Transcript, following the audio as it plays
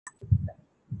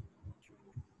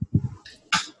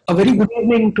A very good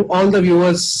evening to all the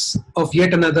viewers of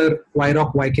yet another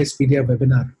WIROC Wikasepedia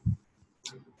webinar.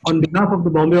 On behalf of the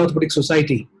Bombay Orthopedic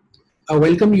Society, I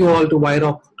welcome you all to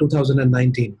WIROC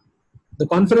 2019. The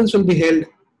conference will be held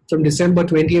from December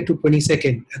 20th to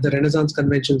 22nd at the Renaissance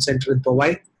Convention Center in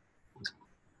Powai.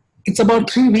 It's about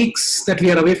 3 weeks that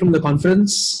we are away from the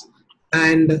conference,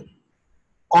 and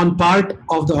on part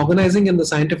of the organizing and the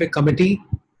scientific committee,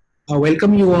 I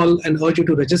welcome you all and urge you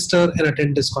to register and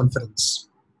attend this conference.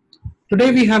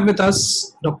 Today we have with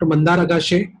us Dr. Mandar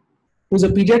Agashe, who is a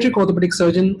pediatric orthopedic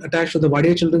surgeon attached to the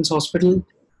Wadia Children's Hospital,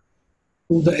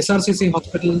 to the SRCC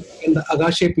Hospital and the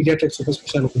Agashe Pediatric Super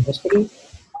Specialty Hospital.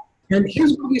 And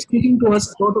he's going to be speaking to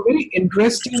us about a very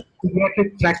interesting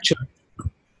pediatric fracture,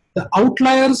 the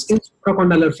outliers in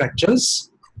supracondylar fractures,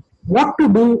 what to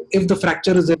do if the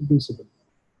fracture is irreducible.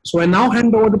 So I now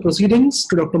hand over the proceedings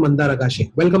to Dr. Mandar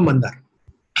Agashe. Welcome, Mandar.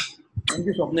 Thank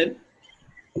you, Swapnil.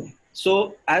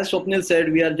 So, as Swapnil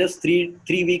said, we are just three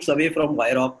weeks away from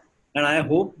WIROC, and I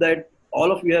hope that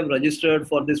all of you have registered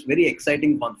for this very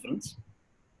exciting conference.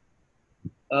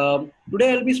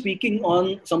 Today, I'll be speaking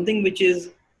on something which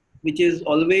is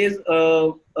always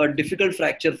a difficult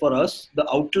fracture for us, the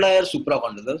outlier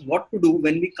supracondylars, what to do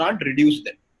when we can't reduce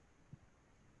them.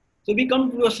 So, we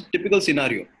come to a typical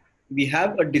scenario. We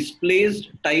have a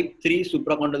displaced type 3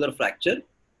 supracondylar fracture.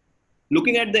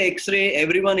 Looking at the X-ray,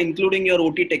 everyone, including your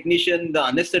OT technician, the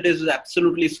anesthetist is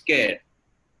absolutely scared.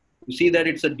 You see that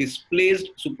it's a displaced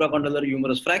supracondylar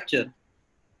humerus fracture.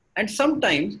 And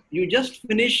sometimes you just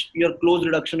finish your closed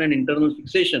reduction and internal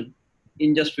fixation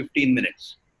in just 15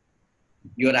 minutes.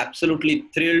 You are absolutely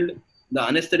thrilled. The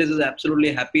anesthetist is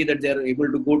absolutely happy that they are able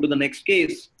to go to the next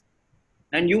case.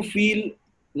 And you feel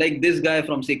like this guy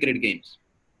from Sacred Games.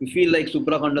 You feel like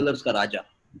supracondylars ka Raja.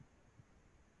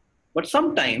 But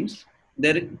sometimes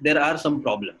there are some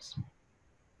problems.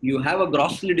 You have a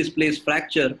grossly displaced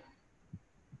fracture.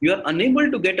 You are unable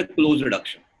to get a closed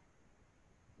reduction.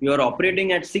 You are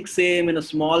operating at 6 a.m. in a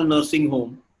small nursing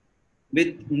home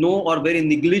with no or very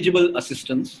negligible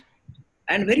assistance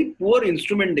and very poor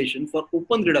instrumentation for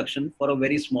open reduction for a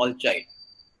very small child.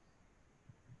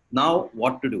 Now,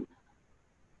 what to do?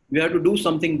 You have to do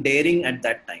something daring at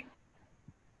that time.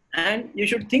 And you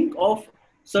should think of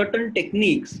certain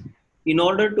techniques in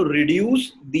order to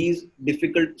reduce these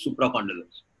difficult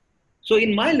supracondylars. So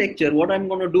in my lecture, what I'm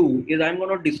going to do is I'm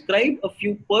going to describe a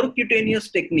few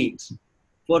percutaneous techniques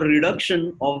for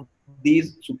reduction of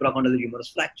these supracondylar humerus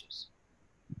fractures.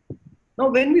 Now,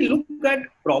 when we look at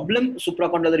problem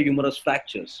supracondylar humerus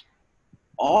fractures,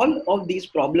 all of these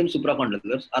problem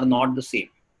supracondylars are not the same.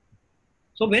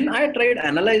 So when I tried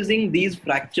analyzing these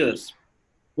fractures,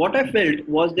 what I felt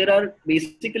was there are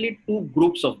basically two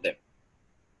groups of them.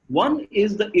 One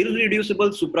is the irreducible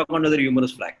supracondylar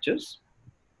humerus fractures,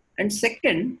 and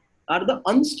second are the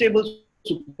unstable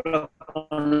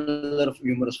supracondylar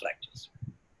humerus fractures.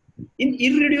 In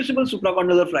irreducible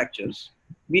supracondylar fractures,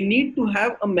 we need to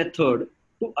have a method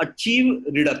to achieve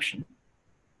reduction.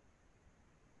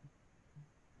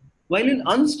 While in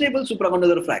unstable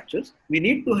supracondylar fractures, we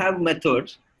need to have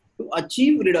methods to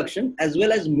achieve reduction as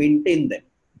well as maintain them.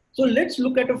 So let's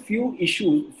look at a few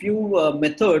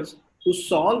methods to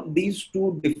solve these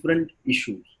two different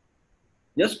issues.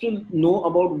 Just to know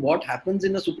about what happens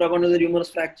in a supracondylar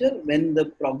humerus fracture, when the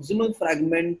proximal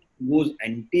fragment goes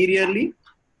anteriorly,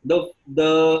 the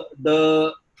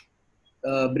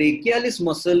brachialis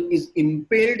muscle is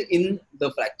impaled in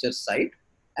the fracture site,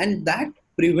 and that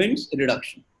prevents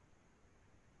reduction.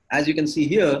 As you can see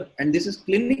here, and this is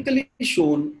clinically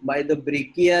shown by the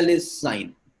brachialis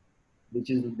sign, which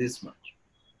is this much.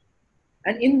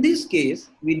 And in this case,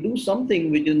 we do something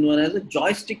which is known as a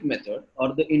joystick method,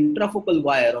 or the intrafocal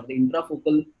wire, or the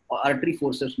intrafocal artery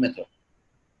forceps method.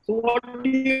 So what do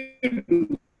you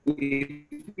do?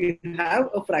 If you have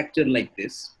a fracture like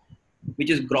this, which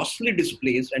is grossly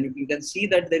displaced, and you can see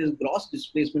that there is gross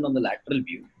displacement on the lateral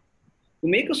view, to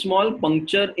make a small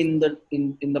puncture in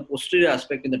the posterior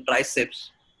aspect, in the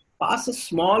triceps, pass a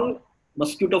small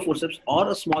mosquito forceps or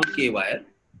a small K-wire,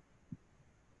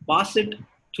 pass it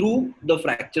through the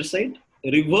fracture site,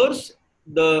 reverse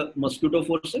the mosquito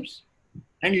forceps,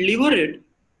 and lever it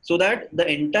so that the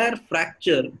entire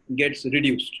fracture gets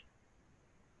reduced.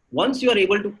 Once you are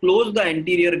able to close the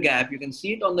anterior gap, you can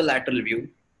see it on the lateral view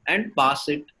and pass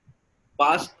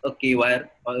a K-wire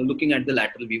looking at the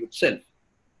lateral view itself.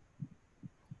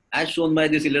 As shown by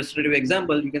this illustrative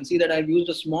example, you can see that I've used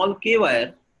a small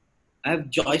K-wire. I have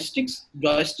joystick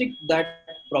that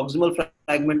proximal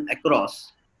fragment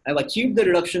across. I've achieved the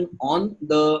reduction on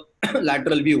the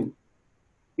lateral view.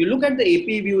 You look at the AP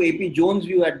view, AP Jones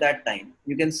view at that time,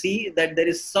 you can see that there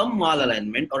is some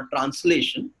malalignment or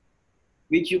translation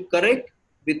which you correct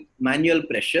with manual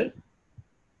pressure,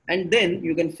 and then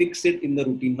you can fix it in the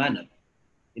routine manner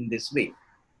in this way.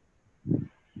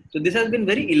 So this has been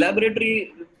very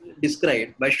elaborately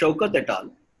described by Shaukat et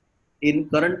al. In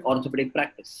current orthopedic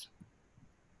practice.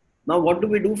 Now, what do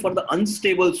we do for the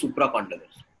unstable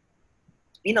supracondylars?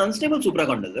 In unstable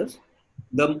supracondylars,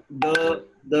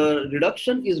 the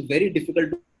reduction is very difficult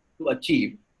to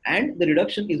achieve, and the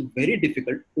reduction is very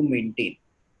difficult to maintain.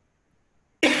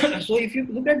 So if you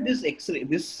look at this X-ray,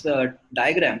 this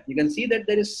diagram, you can see that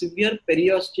there is severe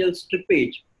periosteal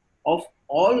strippage of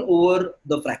all over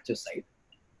the fracture site,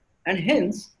 and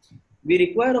hence we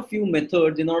require a few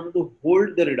methods in order to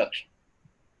hold the reduction.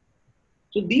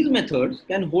 So these methods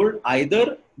can hold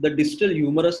either the distal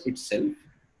humerus itself,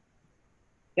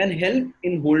 can help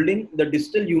in holding the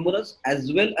distal humerus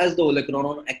as well as the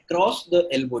olecranon across the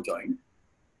elbow joint,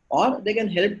 or they can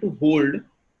help to hold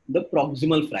the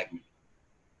proximal fragment.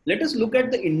 Let us look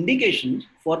at the indications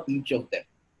for each of them.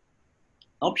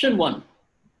 Option 1.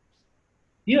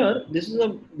 Here, this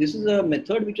is a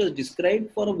method which was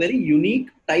described for a very unique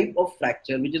type of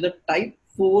fracture, which is a type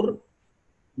 4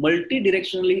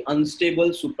 multidirectionally unstable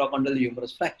supracondylar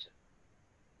humerus fracture.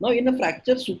 Now, in a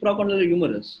fractured supracondylar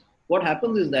humerus, what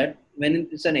happens is that when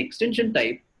it's an extension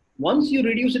type, once you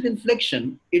reduce it in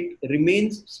flexion, it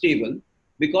remains stable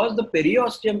because the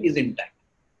periosteum is intact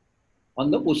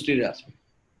on the posterior aspect.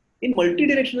 In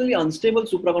multidirectionally unstable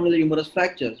supracondylar humerus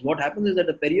fractures, what happens is that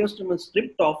the periosteum is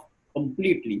stripped off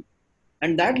completely,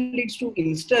 and that leads to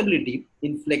instability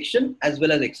in flexion as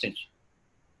well as extension.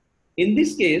 In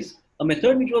this case, a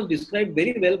method which was described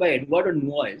very well by Edward and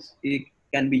Noyes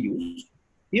can be used.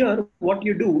 Here, what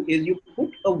you do is you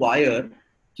put a wire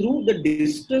through the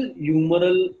distal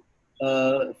humeral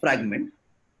fragment,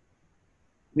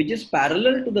 which is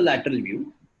parallel to the lateral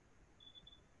view.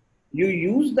 You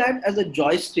use that as a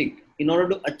joystick in order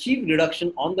to achieve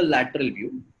reduction on the lateral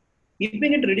view.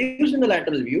 Keeping it reduced in the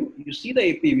lateral view, you see the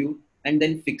AP view and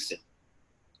then fix it.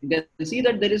 You can see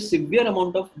that there is severe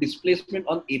amount of displacement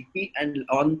on AP and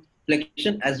on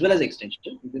flexion as well as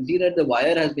extension. You can see that the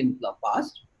wire has been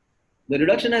passed. The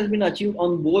reduction has been achieved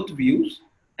on both views,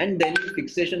 and then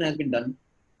fixation has been done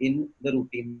in the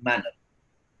routine manner.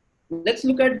 Let's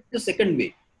look at the second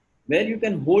way, where you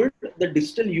can hold the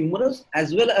distal humerus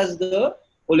as well as the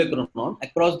olecranon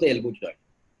across the elbow joint.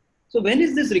 So when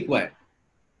is this required?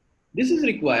 This is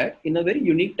required in a very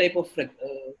unique type of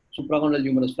supracondylar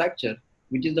humerus fracture,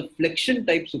 which is the flexion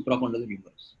type supracondylar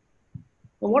humerus.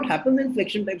 Now, what happens in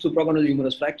flexion type supracondylar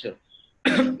humerus fracture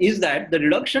is that the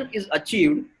reduction is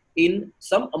achieved in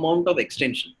some amount of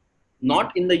extension,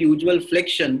 not in the usual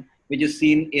flexion which is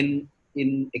seen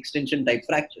in extension type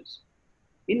fractures.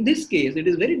 In this case, it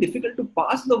is very difficult to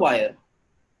pass the wire,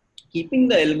 keeping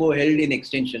the elbow held in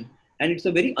extension, and it's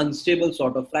a very unstable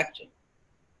sort of fracture.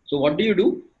 So what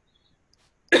do?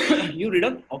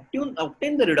 You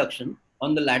obtain the reduction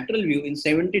on the lateral view in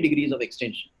 70 degrees of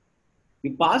extension.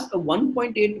 You pass a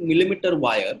 1.8 millimeter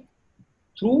wire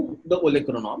through the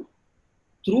olecranon,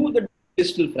 through the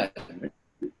distal fragment,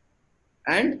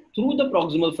 and through the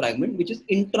proximal fragment, which is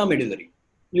intramedullary.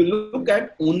 You look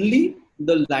at only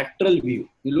the lateral view.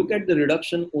 You look at the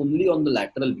reduction only on the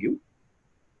lateral view.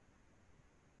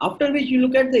 After which you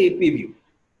look at the AP view.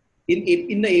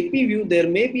 In the AP view, there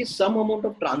may be some amount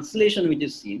of translation which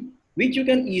is seen, which you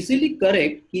can easily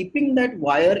correct, keeping that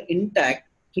wire intact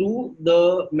through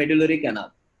the medullary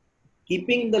canal,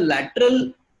 keeping the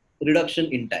lateral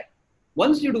reduction intact.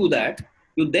 Once you do that,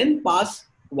 you then pass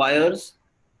wires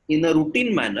in a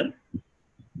routine manner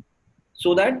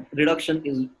so that reduction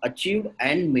is achieved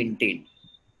and maintained.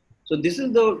 So this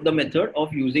is the method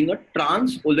of using a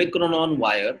trans-olecranon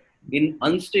wire in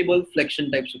unstable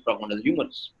flexion type supracondylar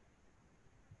humerus.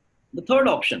 The third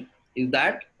option is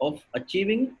that of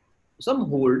achieving some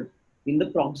hold in the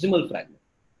proximal fragment.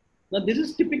 Now this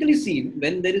is typically seen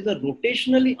when there is a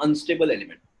rotationally unstable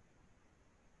element,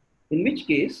 in which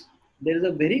case there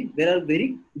are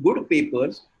very good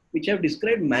papers which have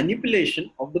described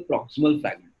manipulation of the proximal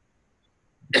fragment.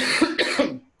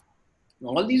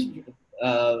 All these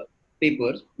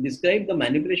papers describe the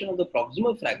manipulation of the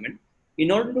proximal fragment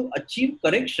in order to achieve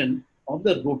correction of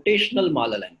the rotational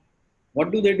malalignment.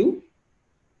 What do?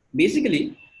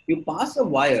 Basically, you pass a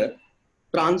wire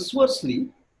transversely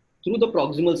through the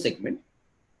proximal segment,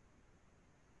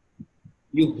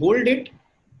 you hold it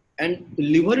and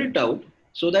lever it out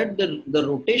so that the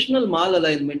rotational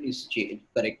malalignment is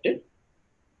corrected,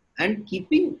 and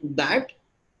keeping that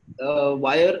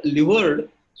wire levered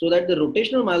so that the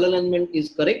rotational malalignment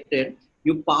is corrected,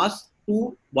 you pass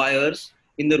two wires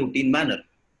in the routine manner.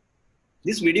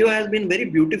 This video has been very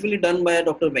beautifully done by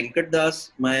Dr. Venkat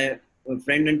Das, my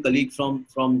friend and colleague from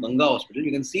Ganga Hospital.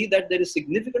 You can see that there is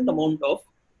significant amount of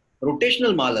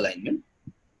rotational malalignment.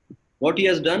 What he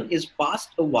has done is passed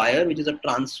a wire, which is a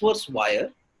transverse wire.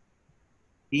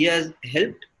 He has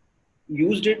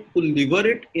used it to lever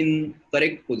it in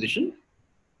correct position,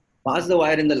 pass the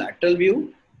wire in the lateral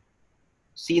view,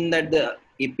 seen that the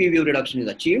AP view reduction is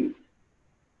achieved,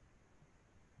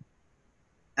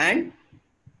 and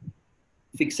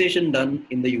fixation done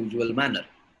in the usual manner.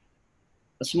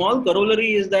 A small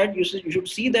corollary is that you should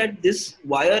see that this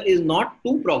wire is not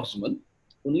too proximal,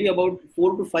 only about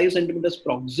 4 to 5 centimeters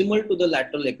proximal to the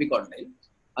lateral epicondyle.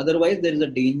 Otherwise, there is a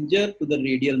danger to the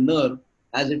radial nerve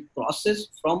as it crosses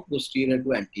from posterior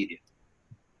to anterior.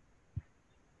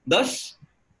 Thus,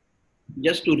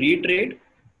 just to reiterate,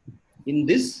 in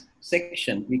this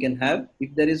section, we can have,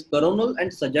 if there is coronal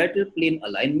and sagittal plane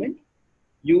alignment,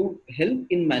 you help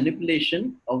in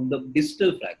manipulation of the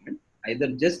distal fragment, either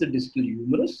just the distal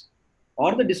humerus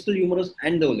or the distal humerus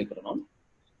and the olecranon.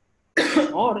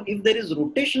 Or if there is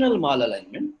rotational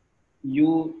malalignment,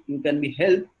 you can be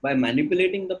helped by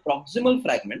manipulating the proximal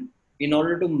fragment in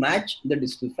order to match the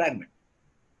distal fragment.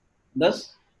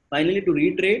 Thus, finally, to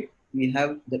reiterate, we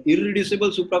have the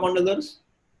irreducible supracondylars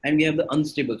and we have the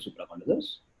unstable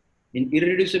supracondylars. In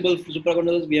irreducible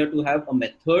supracondylars, we have to have a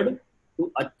method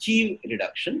to achieve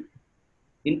reduction.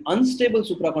 In unstable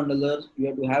supracondylars, we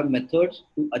have to have methods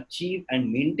to achieve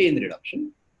and maintain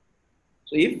reduction.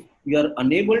 So if you are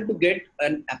unable to get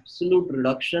an absolute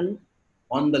reduction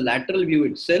on the lateral view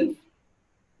itself,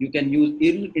 you can use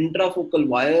intrafocal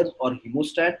wires or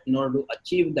hemostat in order to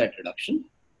achieve that reduction.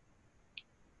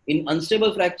 In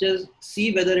unstable fractures,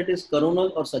 see whether it is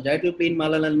coronal or sagittal plane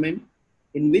malalignment,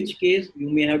 in which case you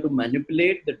may have to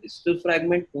manipulate the distal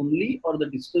fragment only or the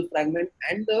distal fragment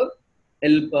and the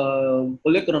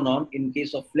olecranon in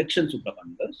case of flexion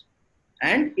supracondylars.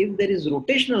 And if there is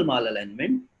rotational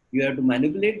malalignment, you have to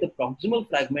manipulate the proximal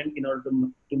fragment in order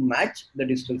to match the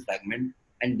distal fragment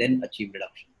and then achieve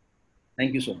reduction.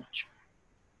 Thank you so much.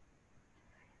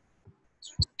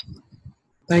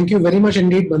 Thank you very much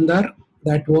indeed, Mandar.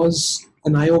 That was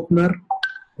an eye-opener.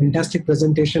 Fantastic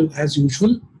presentation as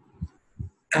usual.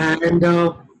 And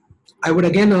I would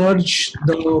again urge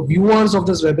the viewers of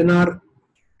this webinar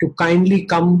to kindly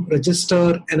come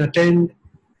register and attend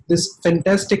this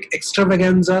fantastic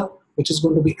extravaganza, which is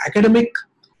going to be academic,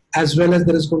 as well as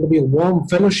there is going to be a warm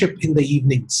fellowship in the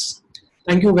evenings.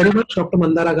 Thank you very much, Dr.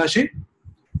 Mandar Agashe.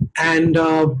 And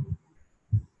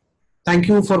thank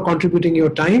you for contributing your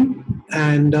time,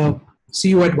 and see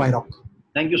you at WIROC.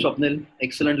 Thank you, Swapnil.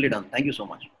 Excellently done. Thank you so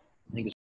much.